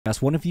As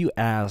one of you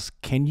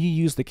asked, can you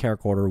use the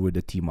CharaChorder with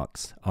the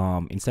Tmux?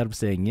 Instead of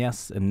saying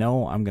yes and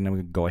no, I'm going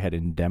to go ahead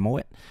and demo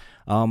it.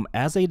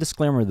 As a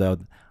disclaimer though,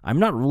 I'm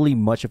not really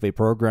much of a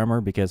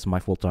programmer because my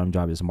full-time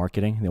job is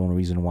marketing. The only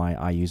reason why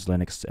I use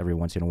Linux every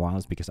once in a while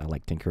is because I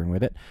like tinkering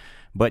with it.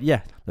 But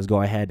yeah, let's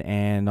go ahead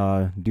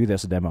and do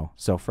this demo.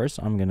 So first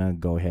I'm going to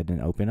go ahead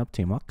and open up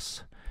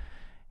Tmux.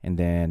 And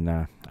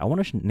then I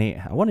want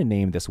to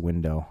name this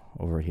window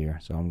over here.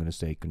 So I'm going to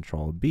say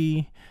Control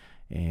B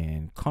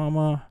and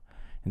comma.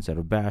 Instead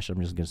of bash,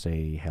 I'm just going to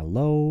say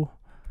hello.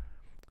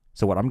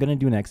 So what I'm going to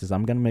do next is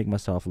I'm going to make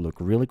myself look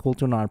really cool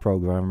to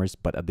non-programmers,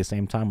 but at the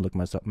same time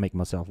make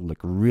myself look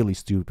really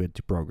stupid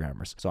to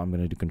programmers. So I'm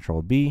going to do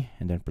Control B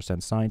and then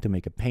 % to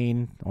make a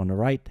pane on the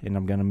right, and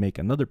I'm going to make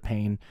another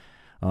pane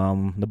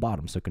the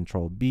bottom. So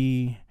Control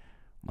B,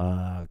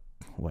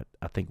 what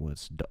I think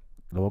was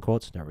double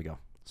quotes. There we go.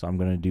 So I'm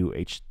going to do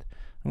I'm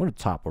going to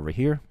top over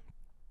here.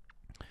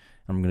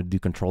 I'm going to do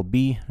Control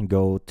B and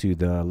go to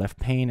the left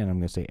pane, and I'm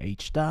going to say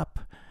H stop.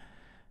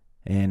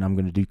 And I'm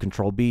going to do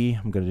Control B.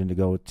 I'm going to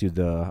go to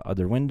the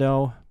other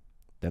window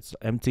that's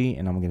empty,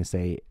 and I'm going to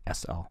say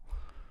SL.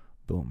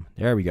 Boom.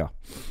 There we go.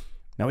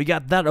 Now we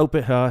got that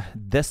open.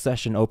 This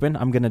session open.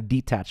 I'm going to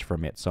detach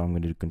from it. So I'm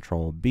going to do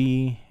Control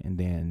B and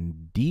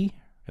then D.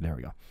 And there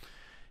we go.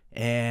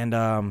 And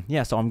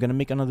yeah, so I'm going to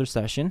make another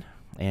session,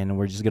 and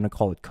we're just going to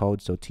call it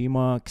code. So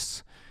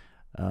Tmux,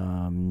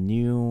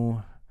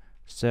 new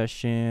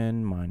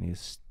session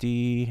minus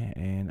D,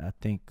 and I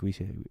think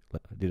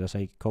did I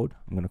say code?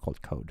 I'm going to call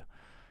it code.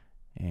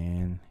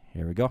 And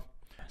here we go.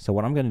 So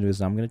what I'm going to do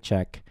is I'm going to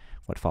check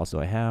what files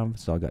do I have.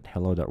 So I got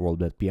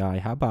hello.world.py.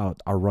 How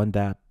about I run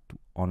that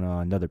on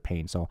another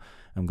pane? So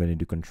I'm going to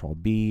do Control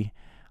B,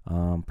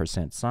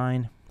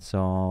 %. So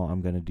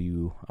I'm going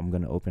to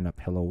open up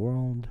hello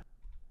world,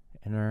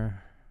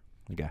 enter.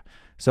 Okay.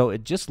 So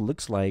it just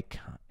looks like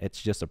it's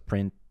just a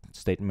print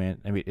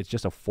statement. I mean, it's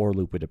just a for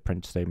loop with a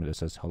print statement that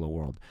says hello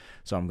world.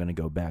 So I'm going to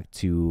go back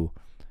to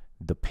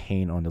the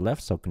pane on the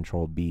left. So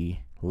Control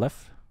B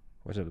left.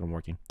 Where's it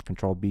working?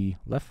 Control B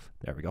left.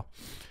 There we go.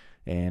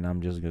 And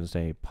I'm just going to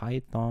say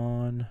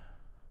Python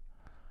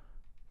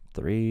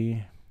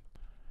 3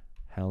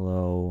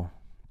 hello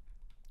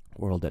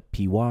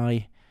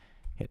world.py.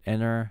 Hit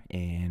enter,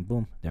 and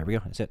boom, there we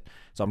go. That's it.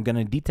 So I'm going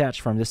to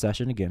detach from this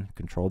session again.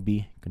 Control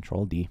B,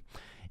 Control D,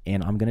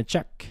 and I'm going to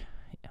check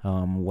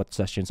what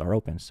sessions are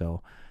open.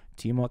 So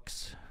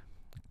Tmux,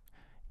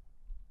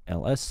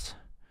 ls,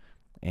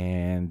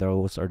 and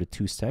those are the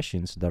two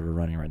sessions that are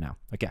running right now.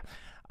 Okay,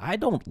 I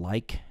don't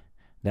like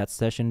that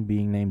session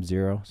being named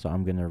 0, so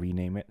I'm gonna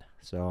rename it.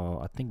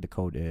 So I think the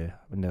code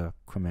and the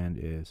command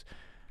is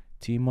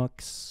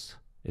Tmux.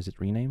 Is it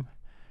rename?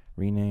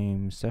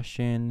 Rename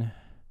session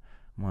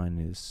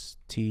minus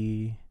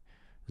T0,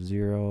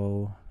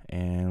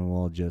 and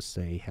we'll just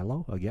say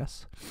hello, I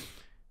guess.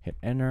 Hit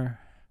enter.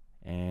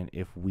 And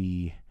if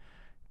we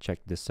check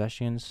the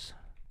sessions,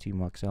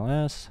 Tmux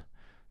ls,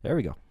 there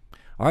we go.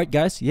 All right,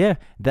 guys, yeah,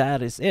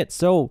 that is it.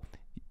 So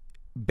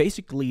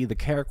basically, the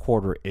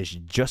CharaChorder is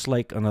just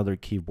like another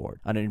keyboard.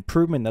 An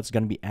improvement that's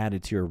going to be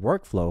added to your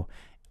workflow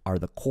are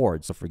the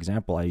chords. So for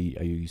example, I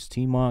use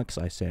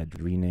Tmux. I said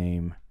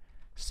rename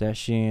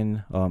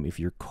session. If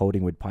you're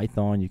coding with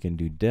Python, you can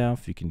do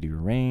def, you can do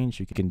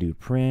range, you can do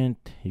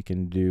print, you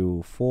can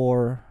do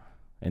for,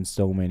 and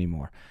so many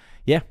more.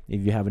 Yeah,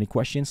 if you have any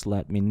questions,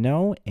 let me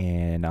know,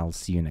 and I'll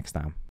see you next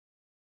time.